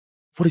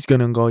What is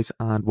going on, guys,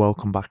 and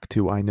welcome back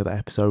to another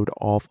episode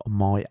of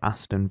my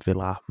Aston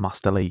Villa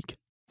Master League.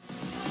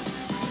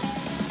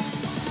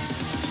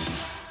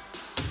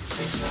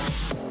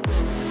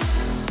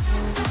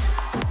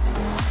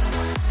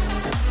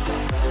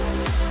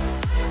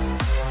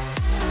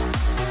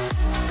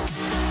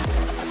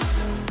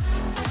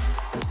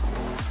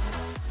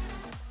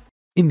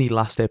 In the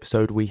last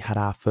episode, we had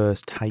our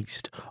first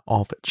taste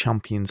of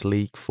Champions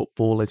League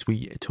football as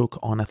we took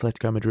on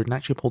Atletico Madrid and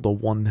actually pulled a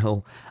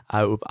 1-0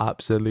 out of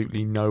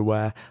absolutely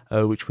nowhere,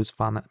 which was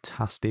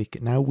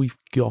fantastic. Now we're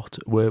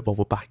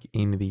back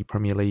in the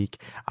Premier League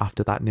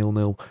after that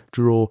 0-0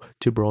 draw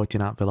to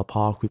Brighton at Villa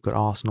Park. We've got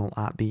Arsenal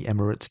at the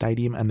Emirates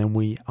Stadium, and then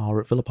we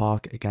are at Villa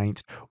Park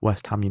against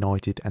West Ham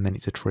United, and then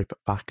it's a trip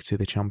back to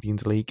the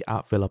Champions League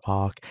at Villa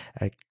Park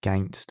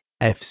against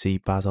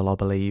FC Basel, I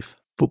believe.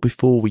 But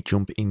before we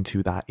jump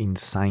into that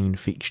insane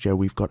fixture,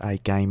 we've got a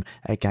game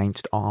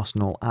against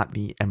Arsenal at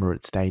the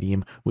Emirates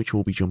Stadium, which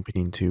we'll be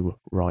jumping into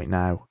right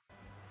now.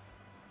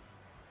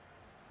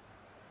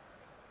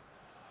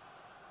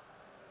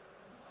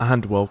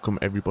 And welcome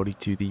everybody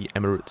to the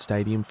Emirates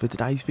Stadium for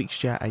today's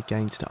fixture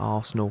against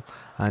Arsenal.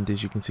 And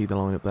as you can see the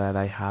lineup there,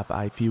 they have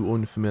a few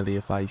unfamiliar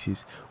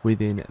faces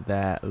within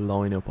their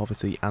lineup.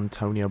 Obviously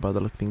Antonio, by the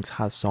look of things,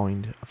 has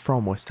signed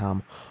from West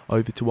Ham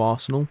over to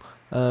Arsenal.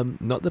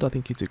 Not that I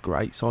think it's a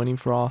great signing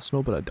for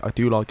Arsenal, but I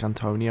do like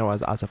Antonio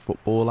as a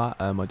footballer.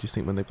 I just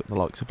think when they've got the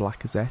likes of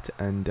Lacazette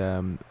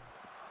and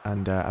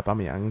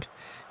Aubameyang,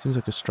 seems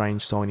like a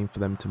strange signing for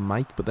them to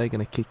make, but they're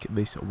going to kick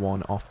this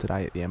one off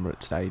today at the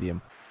Emirates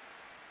Stadium.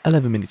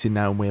 11 minutes in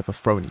now, and we have a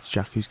throw in. It's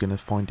Jack who's going to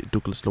find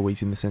Douglas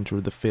Luiz in the centre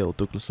of the field.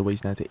 Douglas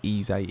Luiz now to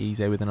Eze. Eze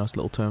with a nice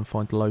little turn,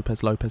 find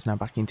Lopez. Lopez now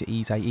back into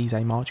Eze.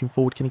 Eze marching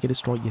forward. Can he get a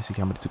strike? Yes, he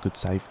can, but it's a good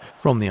save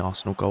from the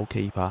Arsenal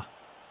goalkeeper.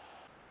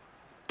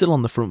 Still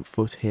on the front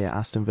foot here,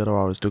 Aston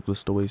Villa, as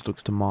Douglas Luiz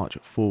looks to march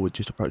forward,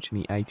 just approaching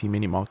the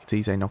 80-minute mark. It's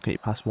Eze knocking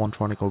it past one,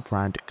 trying to go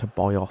round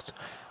Ceballos,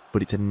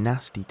 but it's a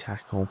nasty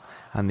tackle,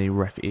 and the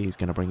ref is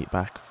going to bring it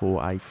back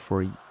for a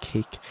free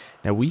kick.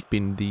 Now, we've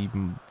been the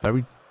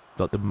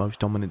most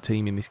dominant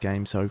team in this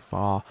game so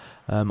far.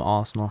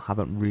 Arsenal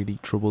haven't really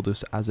troubled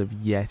us as of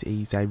yet.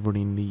 Eze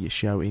running the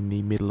show in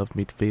the middle of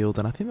midfield,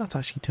 and I think that's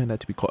actually turned out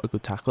to be quite a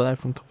good tackle there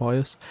from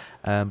Ceballos,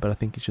 but I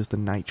think it's just the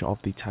nature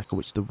of the tackle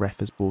which the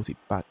ref has brought it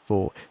back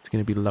for. It's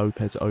going to be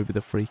Lopez over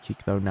the free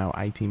kick though now,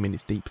 18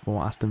 minutes deep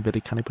for Aston Villa.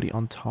 Can he put it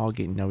on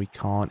target? No, he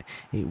can't.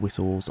 It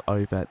whistles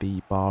over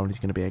the bar, and it's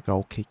going to be a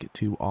goal kick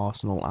to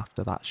Arsenal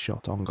after that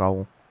shot on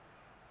goal.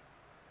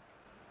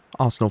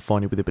 Arsenal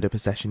finally with a bit of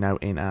possession now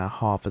in our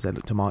half as they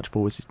look to march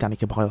forwards. It's Dani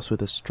Ceballos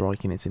with a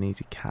strike, and it's an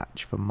easy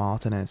catch for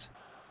Martinez.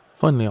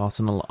 Finally,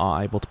 Arsenal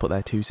are able to put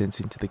their 2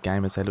 cents into the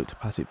game as they look to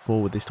pass it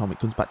forward. This time it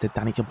comes back to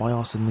Dani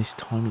Ceballos, and this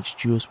time it's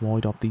just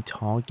wide off the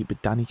target.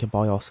 But Dani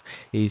Ceballos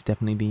is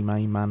definitely the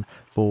main man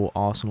for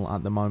Arsenal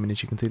at the moment.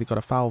 As you can see, they've got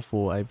a foul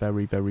for a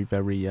very,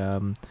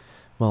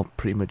 well,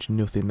 pretty much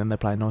nothing. Then they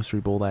play a nice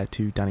through ball there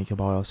to Dani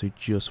Ceballos, who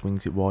just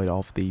swings it wide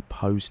off the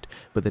post.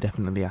 But they're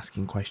definitely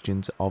asking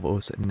questions of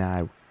us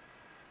now.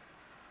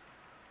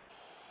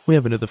 We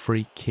have another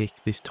free kick,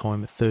 this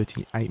time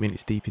 38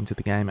 minutes deep into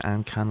the game,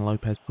 and can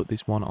Lopez put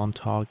this one on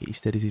target? He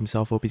steadies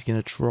himself up, he's going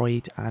to try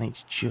it, and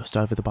it's just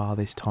over the bar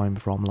this time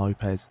from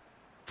Lopez.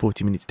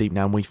 40 minutes deep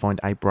now, and we find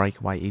a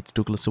breakaway. It's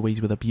Douglas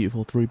Luiz with a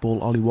beautiful through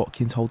ball. Ollie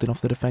Watkins holding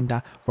off the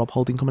defender. Rob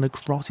Holding coming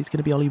across. It's going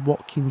to be Ollie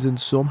Watkins, and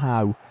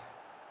somehow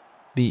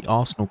the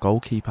Arsenal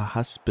goalkeeper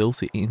has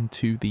spilt it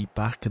into the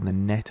back of the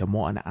net, and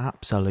what an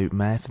absolute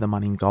mare for the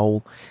man in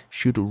goal.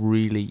 Should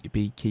really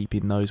be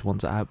keeping those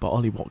ones out, but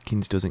Ollie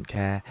Watkins doesn't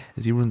care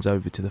as he runs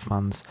over to the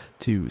fans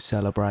to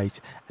celebrate,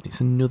 and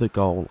it's another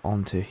goal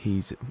onto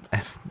his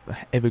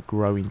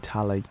ever-growing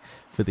tally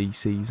for the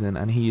season,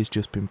 and he has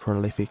just been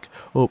prolific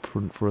up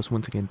front for us.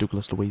 Once again,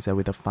 Douglas Luiz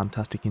with a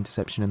fantastic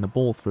interception, and the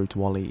ball through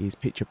to Ollie is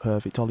picture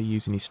perfect. Ollie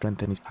using his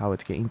strength and his power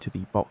to get into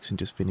the box and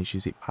just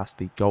finishes it past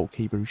the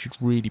goalkeeper, who should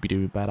really be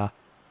doing better.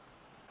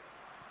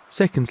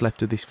 Seconds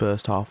left of this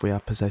first half, we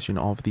have possession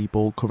of the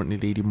ball, currently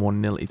leading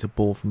 1-0. It's a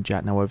ball from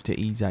Jack now over to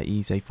Eze.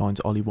 Eze finds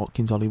Ollie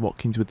Watkins. Ollie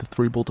Watkins with the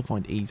through ball to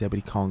find Eze, but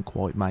he can't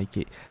quite make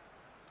it.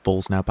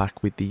 Ball's now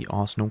back with the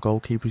Arsenal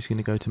goalkeeper, who's going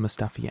to go to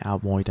Mustafi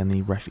out wide, and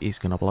the ref is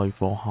going to blow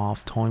for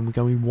half time. We're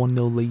going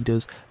 1-0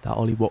 leaders. That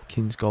Ollie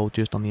Watkins goal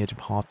just on the edge of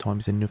half time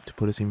is enough to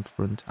put us in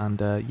front,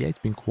 and yeah, it's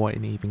been quite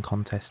an even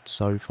contest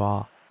so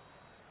far.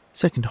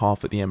 Second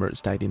half at the Emirates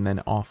Stadium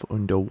then off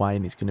underway,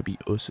 and it's going to be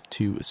us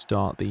to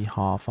start the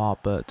half.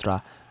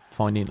 Bertra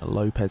finding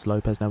Lopez.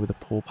 Lopez now with a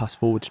poor pass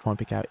forward to try and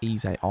pick out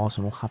Eze.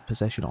 Arsenal have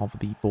possession of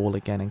the ball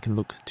again and can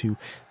look to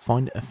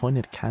find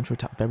a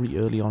counter-attack very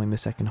early on in the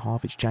second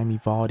half. It's Jamie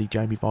Vardy.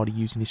 Jamie Vardy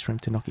using his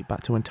strength to knock it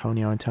back to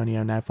Antonio.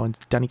 Antonio now finds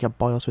Dani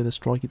Ceballos with a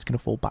strike. It's going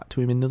to fall back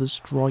to him. Another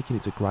strike, and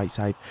it's a great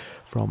save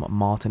from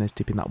Martinez,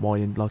 tipping that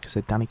wide. And like I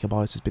said, Dani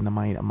Ceballos has been the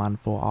main man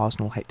for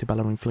Arsenal. Hector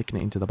Bellerin flicking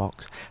it into the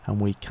box,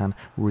 and we can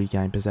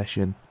regain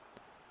possession.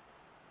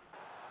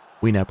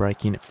 We now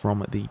break in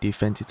from the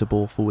defence. It's a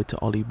ball forward to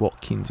Ollie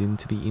Watkins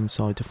into the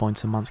inside to find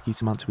Szymanski.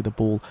 Szymanski with the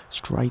ball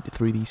straight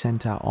through the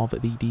centre of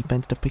the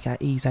defence to pick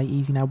out Eze.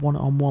 Eze now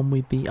one-on-one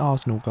with the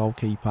Arsenal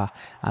goalkeeper.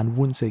 And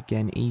once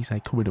again, Eze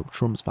coming up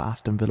trumps for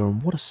Aston Villa.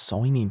 And what a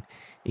signing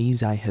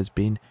Eze has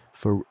been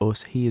for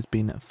us. He has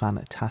been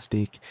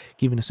fantastic,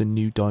 giving us a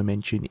new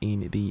dimension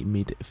in the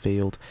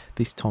midfield.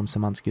 This time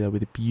Szymanski though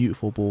with a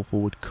beautiful ball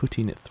forward,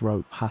 cutting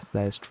throw pass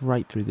there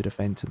straight through the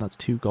defence, and that's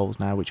 2 goals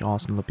now which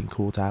Arsenal have been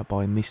caught out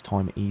by, and this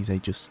time Eze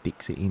just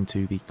sticks it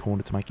into the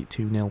corner to make it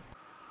 2-0.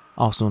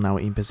 Arsenal now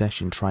in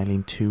possession,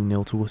 trailing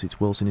 2-0 to us. It's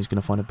Wilson who's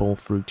going to find a ball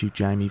through to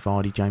Jamie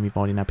Vardy. Jamie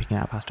Vardy now picking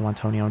out a pass to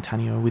Antonio.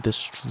 Antonio with a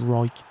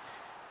strike,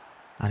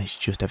 and it's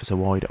just ever so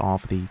wide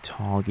of the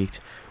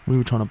target. We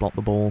were trying to block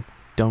the ball.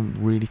 Don't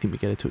really think we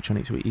get a touch on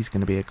it, so it is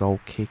going to be a goal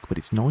kick. But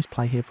it's nice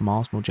play here from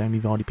Arsenal. Jamie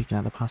Vardy picking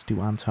out the pass to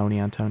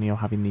Antonio. Antonio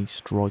having the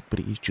strike, but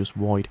it is just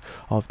wide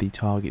of the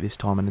target this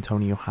time. And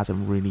Antonio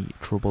hasn't really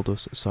troubled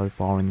us so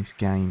far in this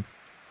game.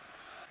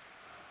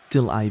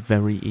 Still a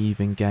very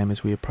even game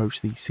as we approach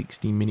the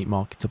 60-minute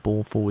mark. It's a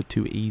ball forward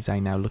to Eze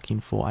now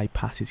looking for a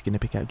pass. He's going to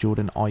pick out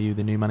Jordan Ayew.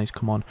 The new man has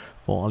come on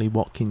for Ollie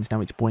Watkins.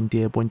 Now it's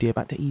Buendia. Buendia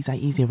back to Eze.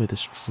 Eze with a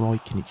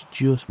strike, and it's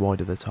just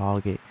wide of the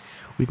target.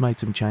 We've made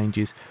some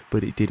changes,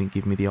 but it didn't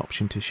give me the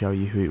option to show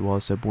you who it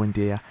was. So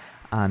Buendia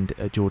and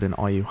Jordan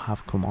Ayew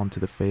have come onto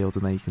the field,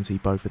 and there you can see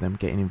both of them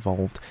getting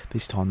involved.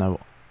 This time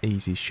though,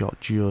 Eze's shot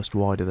just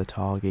wide of the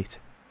target.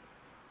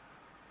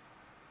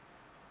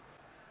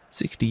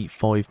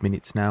 65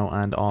 minutes now,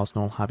 and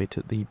Arsenal have it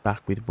at the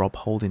back with Rob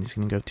Holding. It's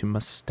going to go to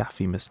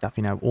Mustafi.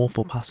 Mustafi now,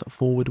 awful pass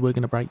forward. We're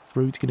going to break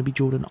through. It's going to be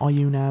Jordan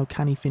Ayew now.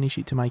 Can he finish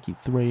it to make it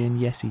 3? And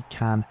yes, he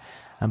can.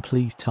 And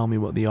please tell me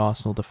what the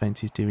Arsenal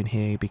defence is doing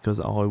here, because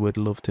I would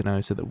love to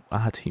know so that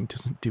our team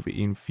doesn't do it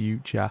in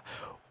future.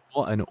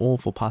 What an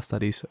awful pass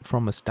that is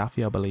from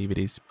Mustafi, I believe it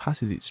is.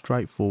 Passes it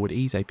straight forward.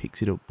 Eze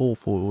picks it up, ball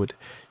forward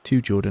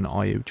to Jordan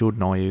Ayew.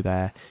 Jordan Ayew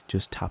there,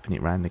 just tapping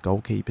it round the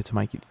goalkeeper to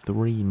make it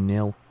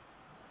 3-0.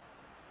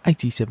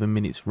 87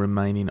 minutes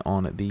remaining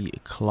on the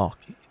clock.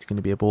 It's going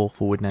to be a ball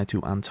forward now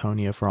to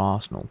Antonio for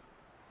Arsenal.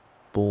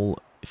 Ball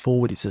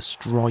forward, it's a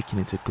strike, and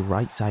it's a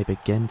great save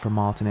again from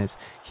Martinez,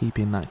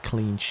 keeping that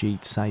clean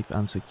sheet safe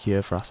and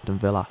secure for Aston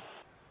Villa.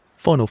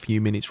 Final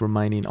few minutes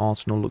remaining.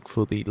 Arsenal look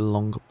for the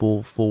long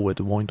ball forward.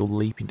 Windle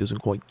leaping, doesn't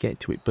quite get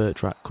to it.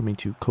 Bertrand coming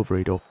to cover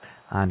it up,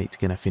 and it's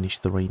going to finish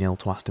 3-0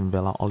 to Aston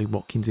Villa. Ollie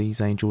Watkins,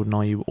 Eze and Jordan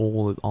Ayew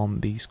all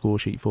on the score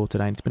sheet for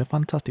today. And it's been a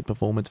fantastic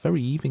performance.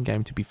 Very even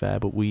game to be fair,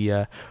 but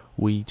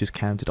we just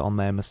counted on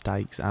their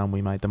mistakes and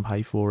we made them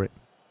pay for it.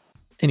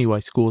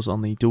 Anyway, scores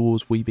on the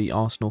doors. We beat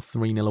Arsenal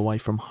 3-0 away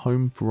from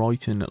home.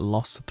 Brighton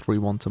lost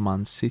 3-1 to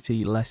Man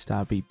City.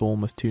 Leicester beat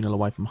Bournemouth 2-0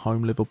 away from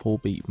home. Liverpool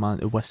beat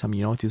West Ham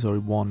United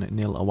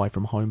 1-0 away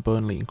from home.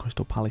 Burnley and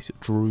Crystal Palace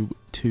drew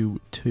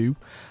 2-2.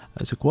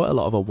 So quite a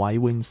lot of away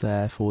wins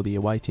there for the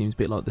away teams, a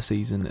bit like the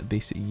season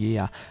this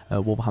year.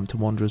 Wolverhampton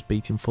Wanderers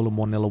beating Fulham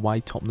 1-0 away.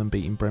 Tottenham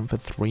beating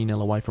Brentford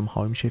 3-0 away from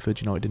home. Sheffield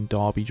United and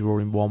Derby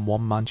drawing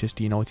 1-1.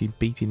 Manchester United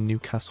beating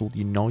Newcastle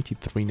United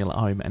 3-0 at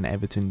home, and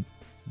Everton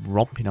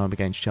romping home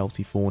against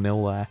Chelsea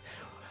 4-0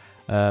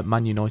 there.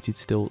 Man United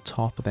still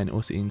top, then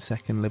us in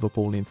second,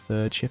 Liverpool in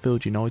third.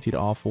 Sheffield United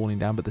are falling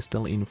down, but they're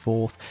still in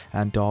fourth,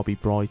 and Derby,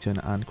 Brighton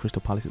and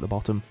Crystal Palace at the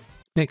bottom.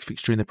 Next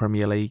fixture in the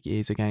Premier League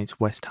is against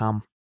West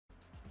Ham.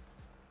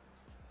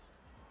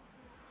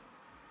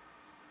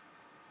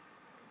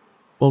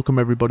 Welcome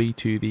everybody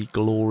to the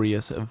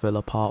glorious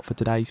Villa Park for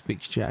today's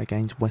fixture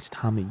against West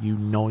Ham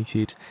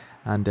United.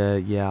 And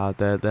yeah,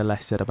 the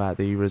less said about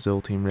the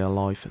result in real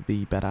life,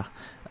 the better.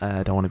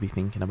 Don't want to be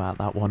thinking about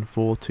that one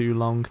for too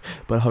long,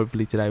 but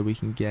hopefully today we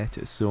can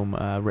get some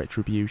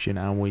retribution,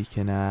 and we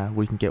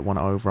can get one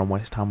over on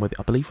West Ham.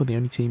 I believe we're the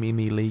only team in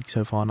the league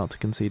so far not to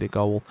concede a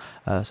goal,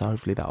 so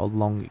hopefully that will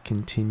long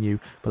continue.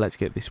 But let's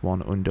get this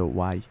one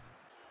underway.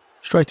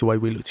 Straight away,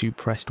 we look to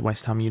press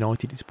West Ham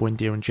United. It's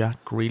Buendia and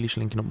Jack Grealish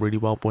linking up really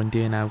well.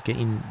 Buendia now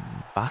getting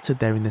battered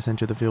there in the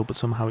centre of the field, but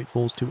somehow it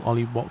falls to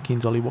Ollie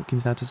Watkins. Ollie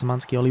Watkins now to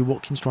Szymanski. Ollie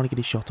Watkins trying to get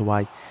his shot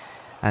away.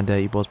 And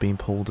he was being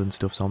pulled and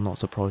stuff, so I'm not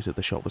surprised that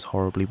the shot was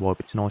horribly wide.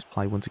 But it's a nice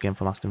play once again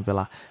from Aston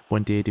Villa.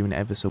 Buendia doing it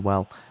ever so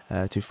well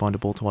to find a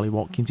ball to Ollie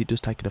Watkins. It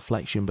does take a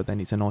deflection, but then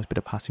it's a nice bit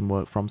of passing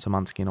work from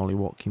Szymanski and Ollie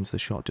Watkins. The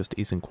shot just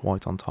isn't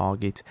quite on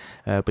target,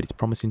 but it's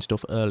promising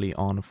stuff early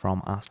on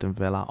from Aston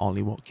Villa.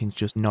 Ollie Watkins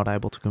just not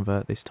able to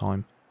convert this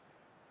time.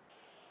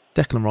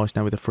 Declan Rice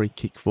now with a free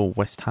kick for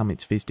West Ham.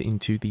 It's fizzed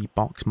into the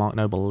box. Mark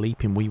Noble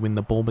leaping. We win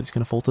the ball, but it's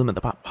going to fall to them at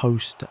the back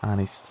post,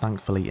 and it's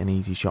thankfully an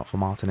easy shot for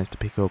Martinez to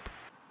pick up.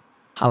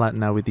 Haller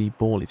now with the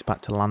ball, it's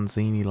back to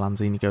Lanzini.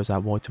 Lanzini goes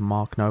out wide to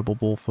Mark Noble,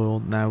 ball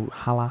for now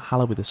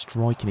Haller with a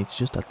strike, and it's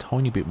just a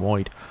tiny bit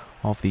wide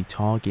of the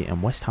target.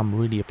 And West Ham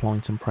really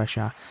applying some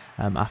pressure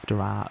after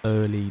our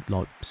early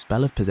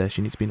spell of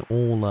possession. It's been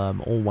all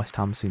West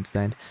Ham since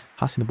then,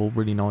 passing the ball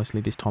really nicely.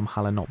 This time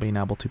Haller not being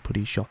able to put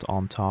his shot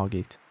on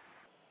target.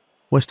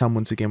 West Ham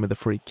once again with a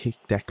free kick.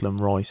 Declan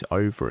Rice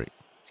over it.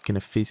 He's going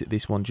to fizz at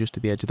this one just to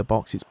the edge of the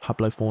box. It's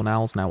Pablo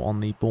Fornals now on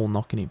the ball,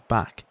 knocking it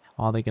back.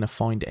 Are they going to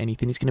find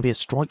anything? It's going to be a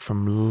strike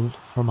from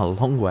a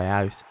long way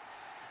out.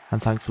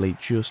 And thankfully it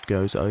just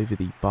goes over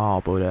the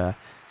bar, but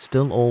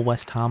still all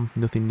West Ham,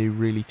 nothing new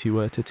really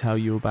to tell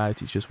you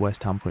about. It's just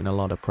West Ham putting a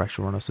lot of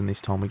pressure on us, and this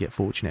time we get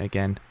fortunate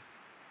again.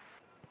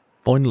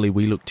 Finally,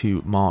 we look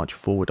to march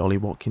forward. Ollie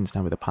Watkins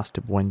now with a pass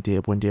to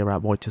Buendia. Buendia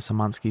out wide to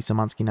Szymanski.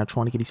 Szymanski now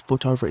trying to get his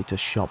foot over it. It's a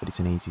shot, but it's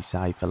an easy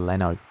save for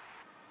Leno.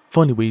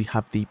 Finally, we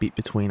have the bit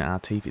between our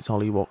teeth. It's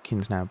Ollie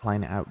Watkins now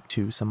playing it out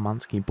to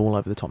Szymanski. Ball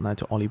over the top now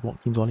to Ollie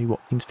Watkins. Ollie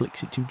Watkins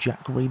flicks it to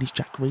Jack Grealish.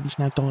 Jack Grealish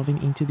now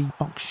diving into the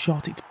box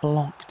shot. It's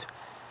blocked.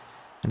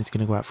 And it's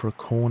going to go out for a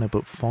corner,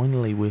 but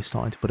finally we're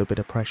starting to put a bit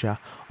of pressure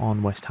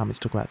on West Ham. It's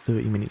took about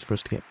 30 minutes for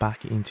us to get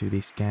back into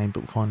this game, but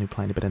we're finally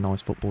playing a bit of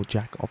nice football.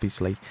 Jack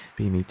obviously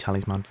being the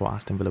talisman for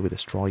Aston Villa with a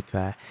strike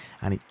there,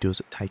 and it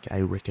does take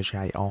a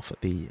ricochet off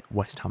the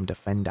West Ham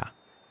defender.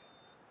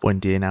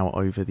 Buendia now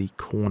over the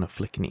corner,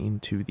 flicking it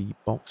into the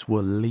box.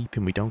 We're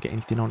leaping. We don't get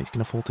anything on it. It's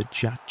going to fall to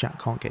Jack.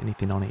 Jack can't get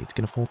anything on it. It's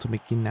going to fall to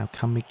McGinn now.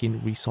 Can McGinn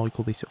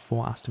recycle this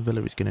for Aston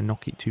Villa? It's going to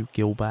knock it to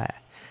Gilbert.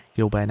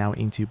 Gilbert now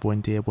into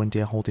Buendia.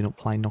 Buendia holding up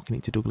play, knocking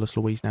it to Douglas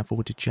Luiz. Now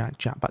forward to Jack.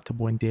 Jack back to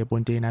Buendia.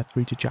 Buendia now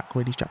through to Jack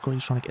Grealish. Jack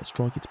Grealish trying to get a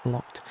strike. It's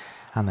blocked.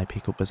 And they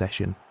pick up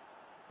possession.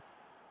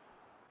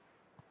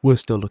 We're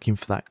still looking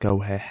for that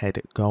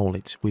go-ahead goal.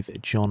 It's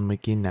with John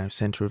McGinn now,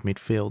 centre of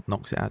midfield.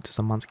 Knocks it out to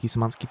Szymanski.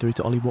 Szymanski through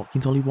to Ollie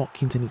Watkins. Ollie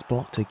Watkins, and it's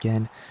blocked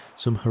again.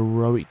 Some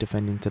heroic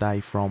defending today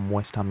from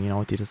West Ham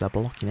United as they're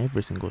blocking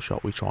every single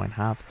shot we try and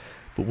have.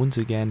 But once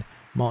again,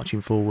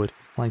 marching forward,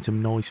 playing some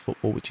nice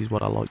football, which is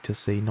what I like to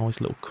see. Nice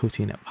little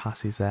cutting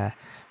passes there.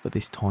 But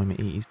this time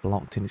it is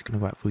blocked and it's going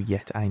to go out for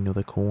yet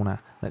another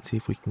corner. Let's see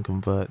if we can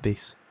convert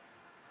this.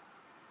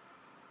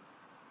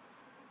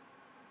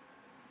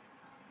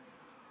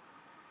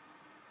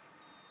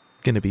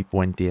 Going to be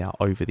Buendia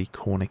over the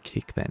corner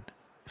kick then.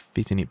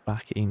 Fitting it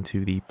back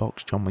into the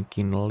box. John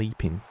McGinn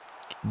leaping.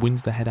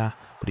 Wins the header,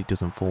 but it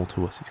doesn't fall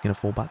to us. It's going to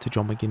fall back to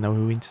John McGinn though,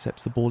 who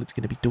intercepts the ball. It's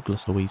going to be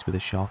Douglas Luiz with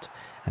a shot,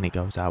 and it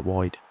goes out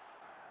wide.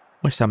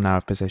 West Ham now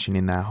have possession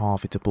in their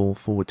half. It's a ball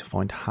forward to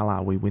find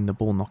Haller. We win the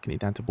ball, knocking it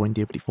down to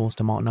Buendia, but it falls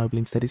to Martin Noble.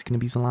 Instead, it's going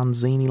to be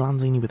Lanzini.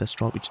 Lanzini with a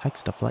strike, which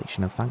takes a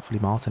deflection, and thankfully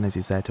Martinez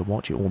is there to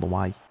watch it all the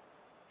way.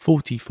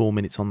 44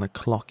 minutes on the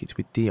clock. It's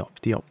with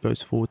Diop. Diop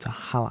goes forward to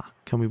Haller.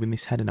 Can we win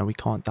this header? No, we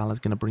can't. Dallas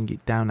going to bring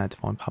it down now to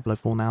find Pablo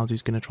Fornals,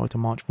 who's going to try to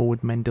march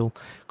forward. Mendel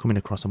coming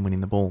across and winning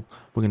the ball.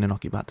 We're going to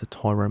knock it back to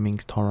Tyrone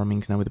Mings. Tyrone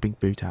Mings now with a big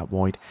boot out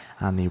wide,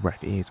 and the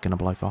ref is going to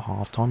blow for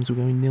half time. So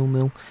we're going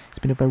 0-0. It's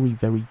been a very,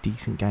 very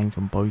decent game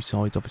from both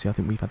sides. Obviously, I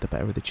think we've had the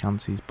better of the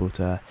chances,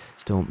 but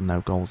still no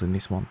goals in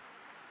this one.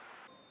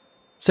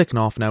 Second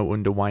half now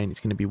underway, and it's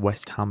going to be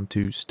West Ham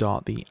to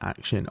start the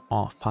action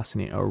off,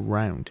 passing it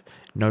around.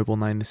 Noble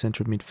now in the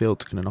centre of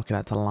midfield. It's going to knock it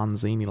out to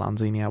Lanzini.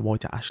 Lanzini out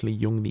wide to Ashley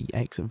Young, the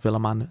ex-Villa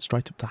man,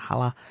 straight up to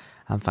Haller.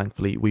 And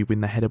thankfully we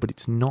win the header, but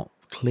it's not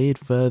cleared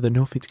further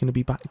enough. It's going to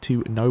be back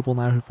to Noble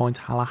now, who finds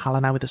Haller. Haller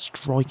now with a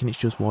strike, and it's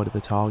just wide of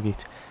the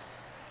target.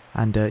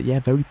 And yeah,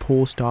 very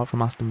poor start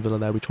from Aston Villa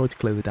there. We tried to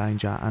clear the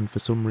danger and for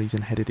some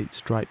reason headed it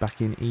straight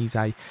back in.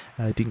 Eze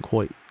didn't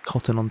quite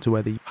cotton onto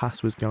where the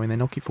pass was going. They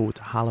knock it forward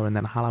to Haller, and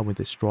then Haller with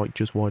a strike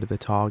just wide of the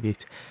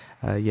target.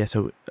 Yeah,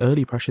 so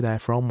early pressure there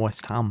from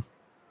West Ham.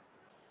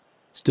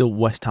 Still,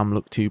 West Ham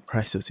look to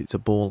press us. It's a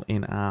ball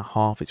in our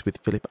half. It's with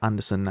Felipe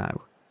Anderson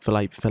now.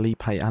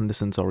 Felipe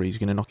Anderson, sorry, he's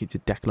going to knock it to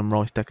Declan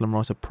Rice. Declan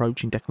Rice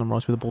approaching. Declan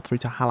Rice with the ball through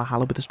to Haller.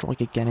 Haller with a strike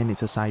again, and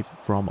it's a save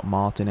from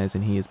Martinez,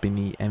 and he has been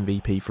the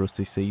MVP for us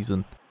this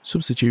season.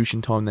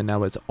 Substitution time then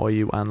now as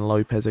Ayew and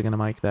Lopez are going to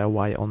make their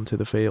way onto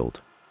the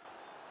field.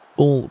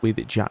 Ball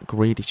with Jack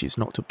Grealish. It's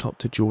knocked up top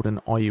to Jordan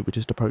Ayew. We're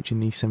just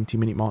approaching the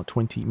 70-minute mark.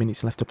 20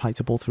 minutes left to play.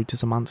 It's a ball through to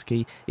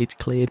Szymanski. It's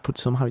cleared, but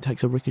somehow it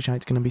takes a ricochet.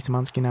 It's going to be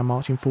Szymanski now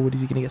marching forward.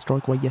 Is he going to get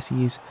strike away? Yes,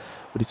 he is.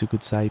 But it's a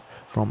good save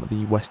from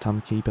the West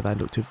Ham keeper. They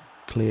look to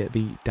clear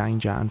the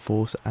danger and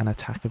force an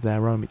attack of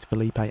their own. It's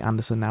Felipe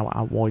Anderson now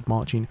out wide,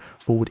 marching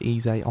forward.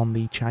 Eze on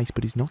the chase,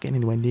 but he's not getting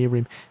anywhere near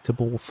him. It's a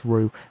ball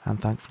through, and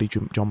thankfully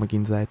John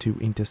McGinn's there to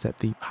intercept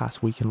the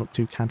pass. We can look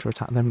to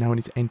counter-attack them now, and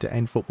it's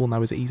end-to-end football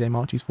now as Eze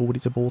marches forward.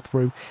 It's a ball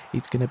through.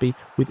 It's going to be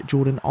with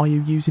Jordan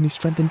Ayew using his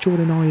strength, and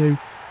Jordan Ayew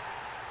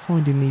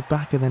finding the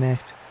back of the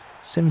net.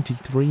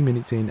 73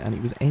 minutes in, and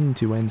it was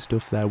end-to-end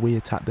stuff there. We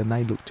attacked, then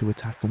they looked to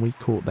attack, and we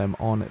caught them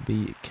on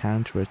the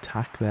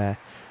counter-attack there.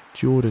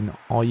 Jordan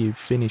Ayew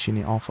finishing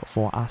it off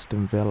for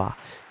Aston Villa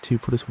to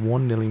put us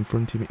 1-0 in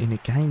front of him in a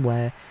game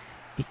where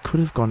it could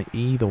have gone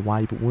either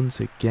way, but once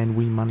again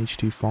we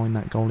managed to find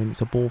that goal, and it's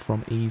a ball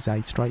from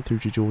Eze straight through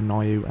to Jordan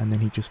Ayew, and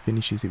then he just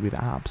finishes it with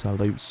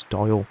absolute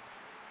style.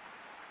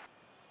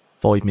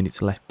 5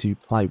 minutes left to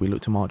play. We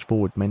look to march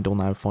forward. Mendel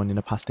now finding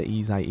a pass to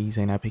Eze. Eze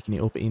now picking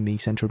it up in the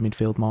centre of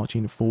midfield,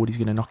 marching forward. He's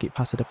going to knock it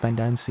past the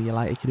defender and see you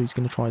later. He's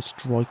going to try a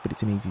strike, but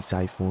it's an easy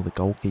save for the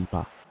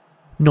goalkeeper.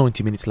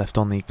 90 minutes left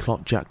on the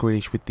clock. Jack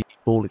Grealish with the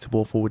ball. It's a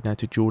ball forward now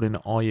to Jordan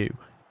Ayew.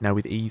 Now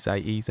with Eze.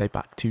 Eze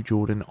back to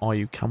Jordan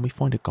Ayew. Can we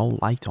find a goal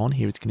late on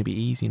here? It's going to be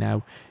easy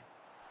now.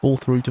 Ball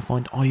through to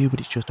find Ayew, but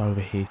it's just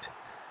overhit.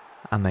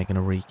 And they're going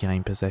to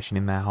regain possession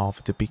in their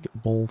half to pick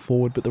ball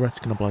forward, but the ref's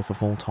going to blow for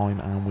full time,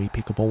 and we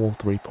pick up all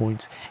 3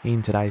 points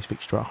in today's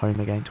fixture at home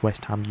against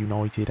West Ham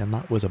United, and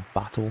that was a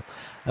battle.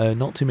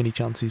 Not too many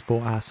chances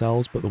for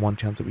ourselves, but the one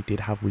chance that we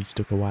did have we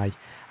stuck away,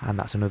 and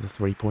that's another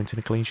 3 points in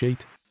a clean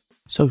sheet.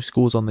 So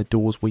scores on the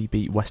doors: we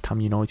beat West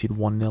Ham United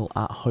 1-0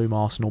 at home,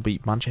 Arsenal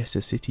beat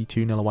Manchester City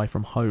 2-0 away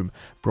from home,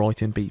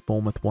 Brighton beat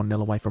Bournemouth 1-0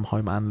 away from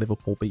home, and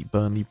Liverpool beat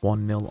Burnley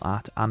 1-0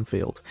 at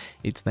Anfield.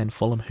 It's then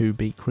Fulham who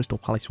beat Crystal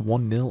Palace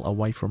 1-0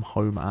 away from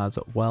home as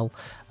well.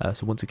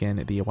 So once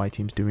again the away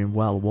team's doing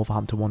well.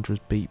 Wolverhampton Wanderers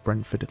beat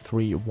Brentford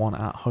 3-1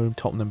 at home,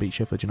 Tottenham beat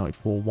Sheffield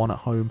United 4-1 at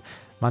home,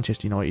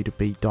 Manchester United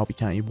beat Derby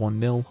County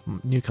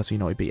 1-0, Newcastle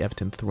United beat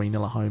Everton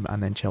 3-0 at home,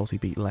 and then Chelsea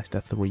beat Leicester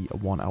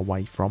 3-1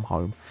 away from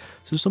home.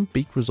 So some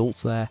big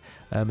results there,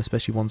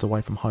 especially ones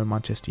away from home.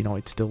 Manchester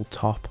United still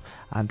top,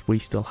 and we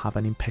still have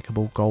an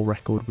impeccable goal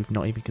record. We've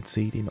not even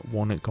conceded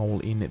 1 goal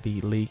in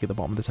the league at the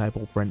bottom of the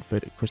table: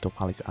 Brentford, Crystal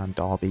Palace and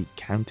Derby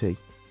County.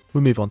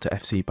 We move on to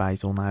FC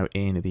Basel now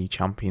in the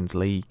Champions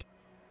League.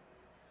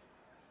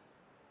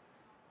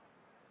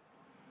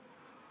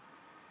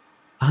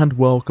 And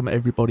welcome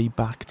everybody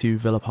back to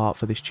Villa Park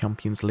for this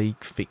Champions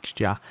League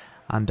fixture.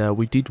 And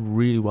we did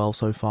really well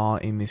so far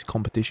in this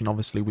competition.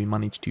 Obviously, we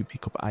managed to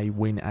pick up a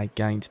win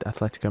against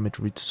Atletico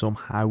Madrid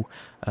somehow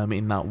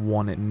in that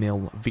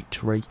 1-0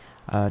 victory.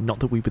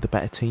 Not that we were the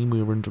better team,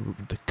 we were under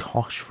the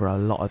cosh for a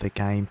lot of the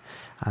game,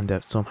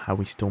 and somehow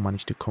we still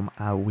managed to come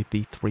out with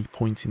the 3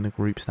 points in the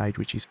group stage,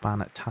 which is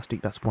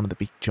fantastic. That's one of the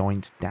big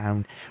giants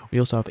down. We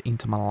also have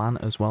Inter Milan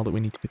as well that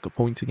we need to pick up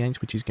points against,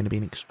 which is going to be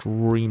an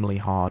extremely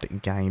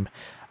hard game.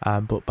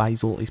 But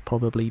Basel is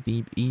probably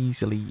the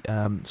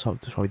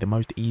the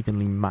most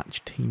evenly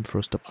matched team for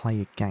us to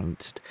play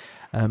against.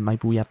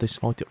 Maybe we have the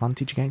slight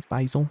advantage against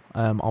Basel.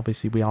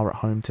 Obviously, we are at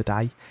home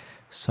today,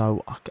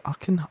 so I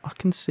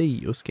can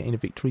see us getting a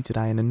victory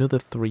today and another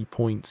 3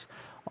 points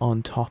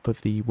on top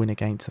of the win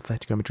against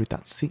Atletico Madrid.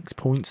 That's 6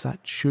 points. That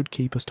should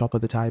keep us top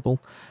of the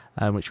table,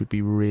 which would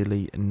be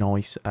really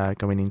nice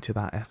going into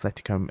that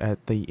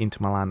the Inter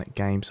Milan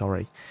game.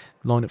 Sorry.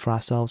 Line up for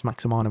ourselves: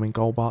 Maximano in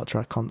goal,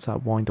 Bartra,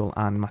 Konsa, Windle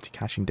and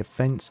Matikash in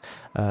defence,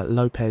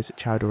 Lopez,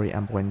 Chowdhury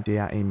and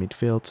Buendia in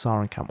midfield,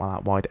 Sarr and Cantwell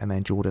out wide, and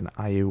then Jordan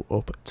Ayew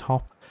up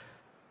top.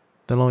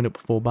 The lineup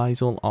for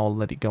Basel, I'll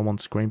let it go on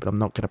screen, but I'm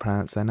not going to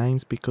pronounce their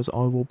names because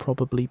I will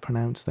probably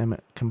pronounce them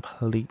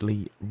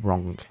completely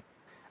wrong.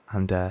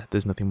 And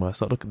there's nothing worse.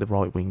 So look at the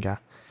right winger.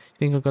 You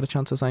think I've got a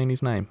chance of saying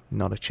his name?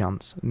 Not a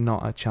chance.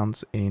 Not a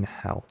chance in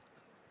hell.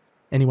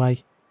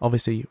 Anyway,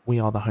 obviously we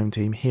are the home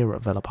team here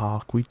at Villa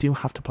Park. We do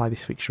have to play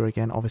this fixture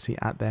again, obviously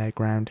at their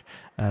ground.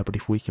 But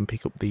if we can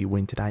pick up the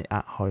win today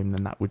at home,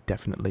 then that would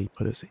definitely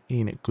put us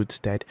in good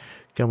stead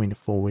going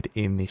forward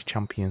in this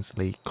Champions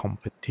League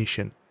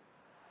competition.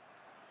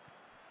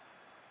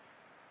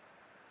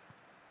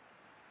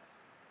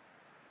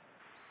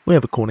 We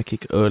have a corner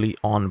kick early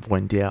on.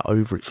 Buendia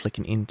over it,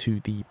 flicking into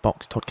the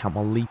box. Todd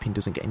Cantwell leaping,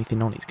 doesn't get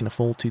anything on. It's going to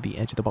fall to the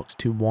edge of the box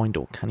to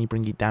Windle. Can he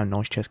bring it down?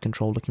 Nice chest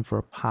control, looking for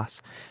a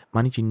pass.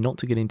 Managing not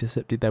to get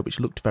intercepted there, which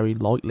looked very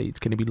likely. It's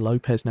going to be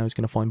Lopez now. He's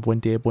going to find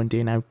Buendia.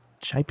 Buendia now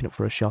shaping up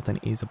for a shot and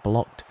is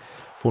blocked.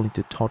 Falling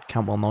to Todd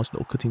Cantwell. Nice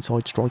little cut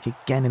inside strike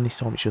again, and this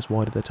time it's just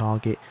wide of the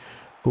target.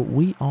 But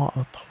we are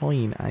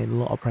applying a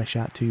lot of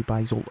pressure to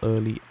Basel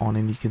early on,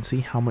 and you can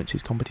see how much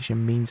this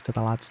competition means to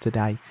the lads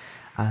today,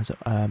 as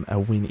a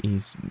win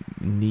is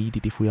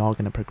needed if we are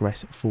going to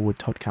progress forward.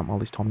 Todd Cantwell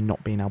this time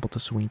not being able to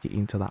swing it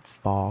into that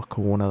far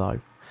corner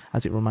though,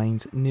 as it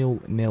remains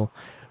 0-0,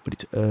 but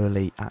it's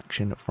early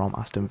action from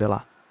Aston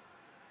Villa.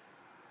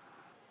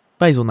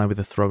 Basel now with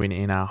a throw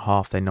in our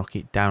half. They knock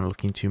it down,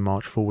 looking to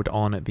march forward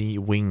on the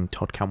wing.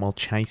 Todd Cantwell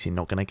chasing,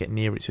 not going to get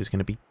near it, so it's going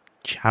to be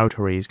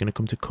Chowdhury is going to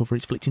come to cover.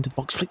 It's flicked into the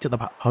box, flicked at the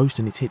back post,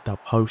 and it's hit the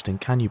post.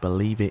 And can you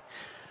believe it?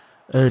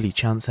 Early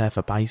chance there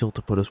for Basel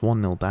to put us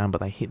 1-0 down,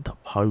 but they hit the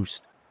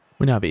post.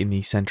 We now have it in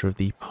the centre of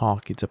the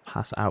park. It's a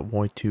pass out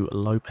wide to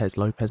Lopez.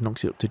 Lopez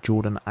knocks it up to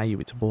Jordan Ayew.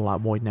 It's a ball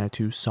out wide now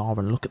to Sarr,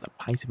 and look at the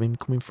pace of him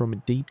coming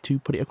from deep to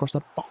put it across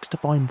the box to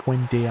find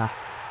Buendia.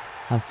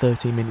 And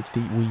 13 minutes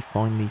deep, we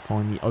finally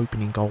find the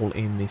opening goal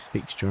in this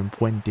fixture, and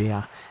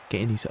Buendia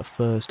getting his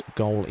first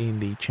goal in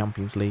the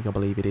Champions League, I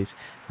believe it is.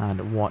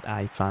 And what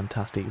a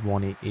fantastic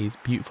one it is.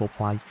 Beautiful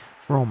play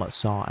from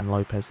Sarr and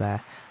Lopez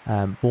there.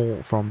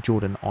 Ball from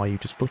Jordan Ayew,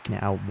 just flicking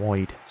it out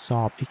wide.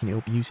 Sarr picking it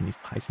up, using his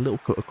pace, little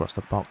cut across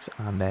the box,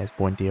 and there's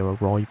Buendia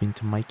arriving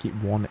to make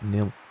it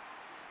 1-0.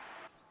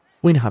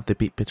 We now have the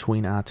bit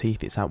between our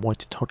teeth. It's out wide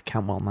to Todd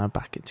Cantwell, now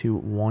back to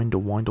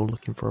Windle. Windle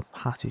looking for a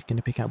pass. He's going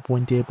to pick out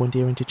Buendia.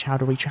 Buendia into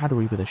Chowdhury.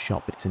 Chowdhury with a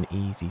shot, but it's an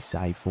easy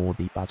save for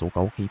the Basel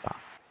goalkeeper.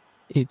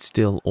 It's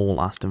still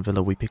all Aston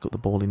Villa. We pick up the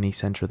ball in the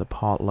centre of the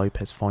park.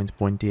 Lopez finds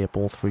Buendia.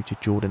 Ball through to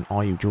Jordan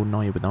Ayew. Jordan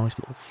Ayew with a nice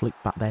little flick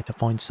back there to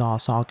find Sarr.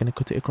 Sarr going to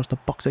cut it across the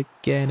box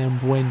again, and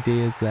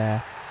Buendia's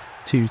there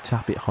to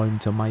tap it home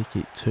to make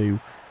it 2.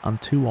 And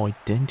 2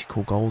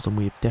 identical goals, and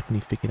we've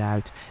definitely figured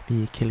out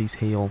the Achilles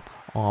heel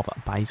of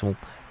Basel.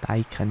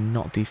 They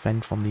cannot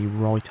defend from the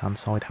right hand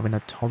side, having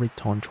a torrid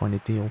time trying to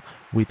deal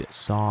with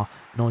Sarr.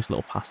 Nice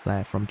little pass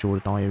there from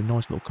Jordan Ayew,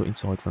 nice little cut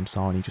inside from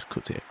Sarr, and he just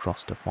cuts it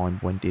across to find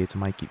Buendia to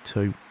make it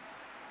 2.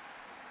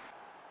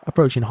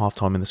 Approaching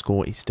half-time and the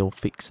score is still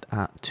fixed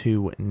at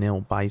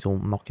 2-0. Basel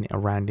knocking it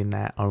around in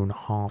their own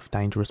half.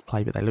 Dangerous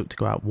play, but they look to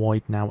go out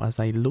wide now as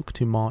they look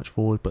to march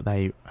forward, but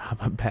they have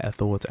a better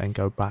thought and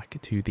go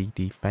back to the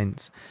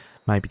defence.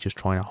 Maybe just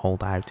trying to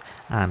hold out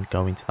and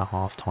go into the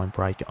half-time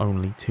break.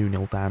 Only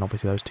 2-0 down.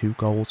 Obviously those 2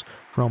 goals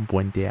from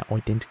Buendia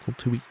identical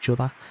to each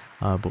other,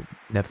 but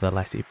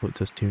nevertheless it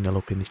puts us 2-0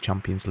 up in this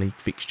Champions League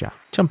fixture.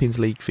 Champions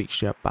League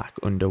fixture back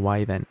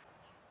underway then.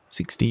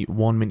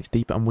 61 minutes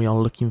deep and we are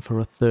looking for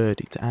a third.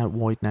 It's out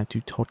wide now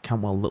to Todd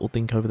Cantwell. Little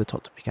dink over the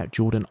top to pick out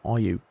Jordan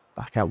Ayew.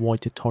 Back out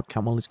wide to Todd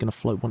Cantwell, who's going to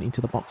float one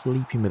into the box,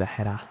 leaping with a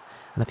header.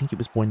 And I think it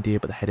was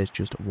Buendia, but the header's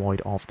just wide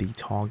of the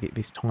target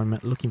this time.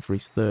 Looking for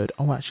his third.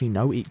 Oh, actually,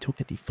 no, it took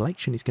a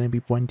deflection. It's going to be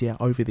Buendia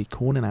over the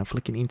corner now,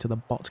 flicking into the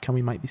box. Can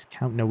we make this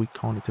count? No, we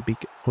can't. It's a big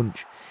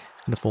punch.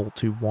 It's going to fall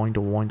to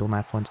Windle. Windle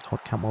now finds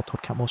Todd Cantwell.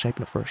 Todd Cantwell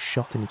shaping up for a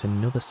shot, and it's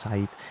another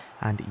save.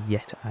 And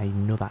yet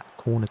another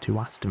corner to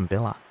Aston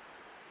Villa.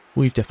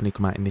 We've definitely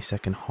come out in this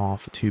second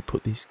half to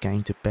put this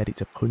game to bed.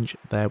 It's a punch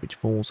there which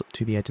falls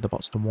to the edge of the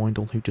box to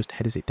Windle, who just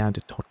headers it down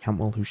to Todd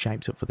Cantwell, who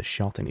shapes up for the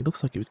shot, and it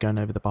looks like it was going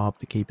over the bar, but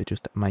the keeper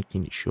just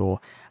making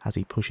sure as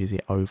he pushes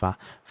it over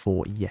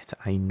for yet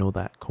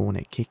another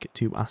corner kick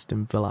to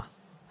Aston Villa.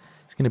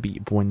 It's going to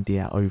be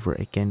Buendia over it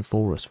again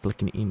for us,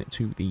 flicking it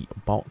into the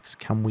box.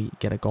 Can we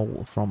get a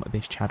goal from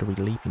this Chowdhury?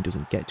 Leaping,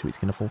 doesn't get to it. It's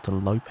going to fall to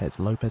Lopez.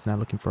 Lopez now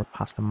looking for a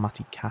pass to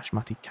Matty Cash.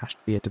 Matty Cash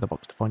to the edge of the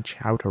box to find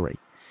Chowdhury.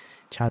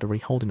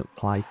 Chowdhury holding up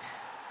play,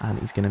 and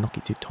he's going to knock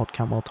it to Todd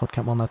Cantwell. Todd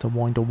Cantwell now to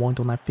Windle.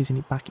 Windle now fizzing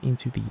it back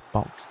into the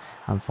box,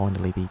 and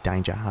finally the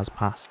danger has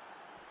passed.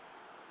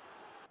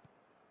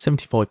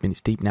 75 minutes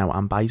deep now,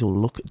 and Basel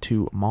look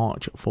to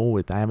march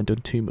forward. They haven't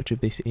done too much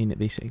of this in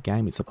this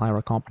game. It's the player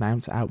I can't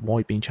pronounce, out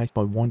wide, being chased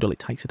by Windle. It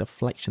takes a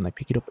deflection. They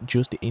pick it up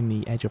just in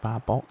the edge of our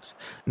box,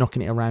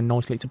 knocking it around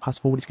nicely to pass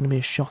forward. It's going to be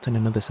a shot and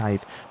another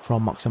save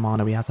from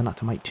Moxamano. He hasn't had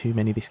to make too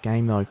many this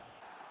game though.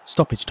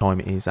 Stoppage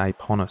time is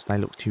upon us. They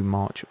look to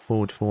march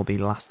forward for the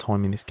last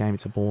time in this game.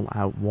 It's a ball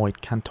out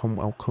wide. Can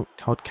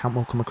Todd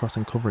Cantwell come across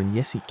and cover? And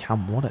yes, he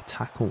can. What a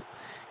tackle.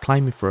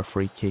 Claiming for a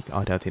free kick.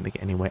 I don't think they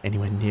get anywhere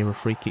near a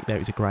free kick there. It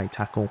was a great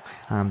tackle.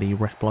 And the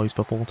ref blows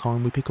for full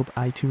time. We pick up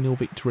a 2-0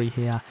 victory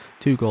here.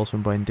 2 goals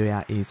from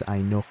Buendia is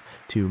enough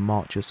to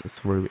march us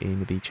through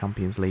in the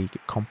Champions League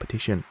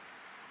competition.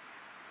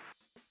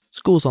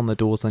 Scores on the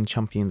doors then,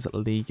 Champions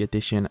League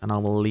edition, and I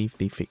will leave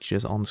the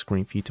fixtures on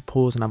screen for you to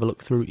pause and have a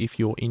look through if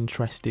you're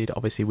interested.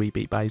 Obviously we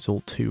beat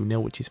Basel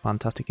 2-0, which is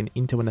fantastic, and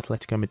into an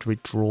Atletico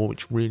Madrid draw,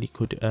 which really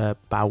could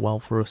bow well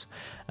for us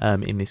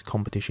in this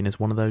competition, as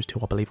one of those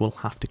 2 I believe will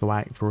have to go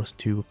out for us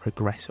to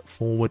progress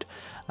forward.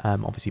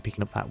 Obviously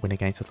picking up that win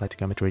against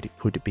Atletico Madrid, it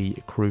could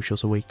be crucial,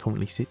 so we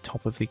currently sit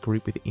top of the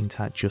group with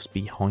Inter just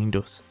behind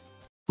us.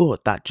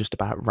 But that just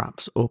about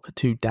wraps up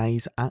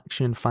today's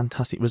action.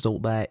 Fantastic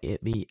result there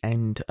at the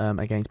end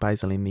against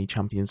Basel in the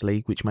Champions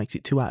League, which makes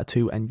it 2 out of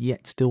 2, and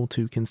yet still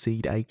to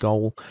concede a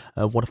goal.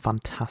 What a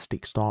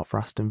fantastic start for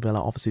Aston Villa.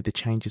 Obviously the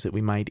changes that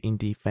we made in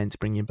defence,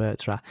 bringing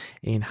Bertra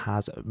in,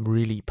 has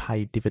really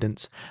paid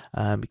dividends,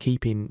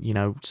 keeping, you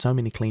know, so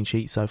many clean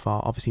sheets so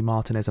far. Obviously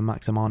Martinez and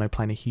Maximano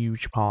playing a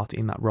huge part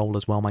in that role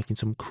as well, making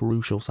some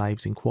crucial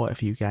saves in quite a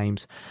few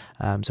games.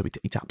 So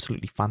it's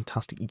absolutely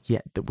fantastic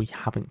yet that we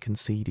haven't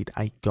conceded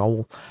a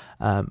goal.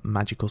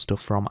 Magical stuff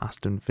from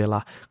Aston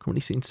Villa, currently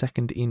sitting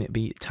second in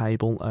the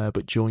table,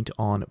 but joint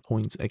on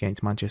points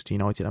against Manchester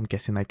United. I'm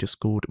guessing they've just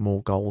scored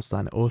more goals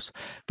than us.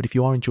 But if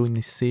you are enjoying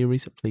this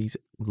series, please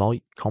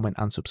like, comment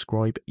and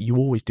subscribe. You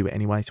always do it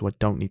anyway, so I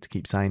don't need to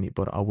keep saying it,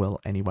 but I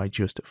will anyway,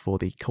 just for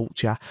the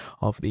culture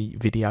of the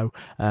video.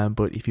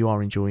 But if you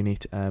are enjoying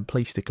it,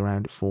 please stick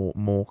around for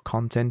more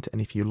content. And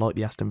if you like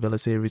the Aston Villa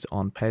series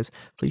on PES,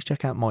 please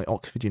check out my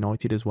Oxford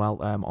United as well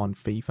on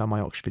FIFA,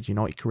 my Oxford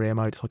United career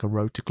mode. It's like a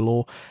road to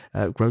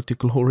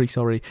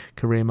glory,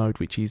 career mode,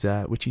 which is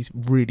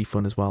really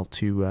fun as well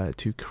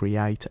to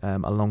create,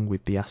 along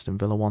with the Aston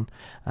Villa one.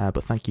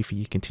 But thank you for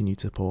your continued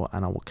support,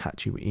 and I will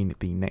catch you in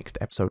the next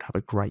episode. Have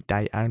a great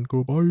day and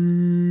goodbye.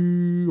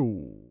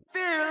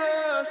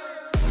 Fearless.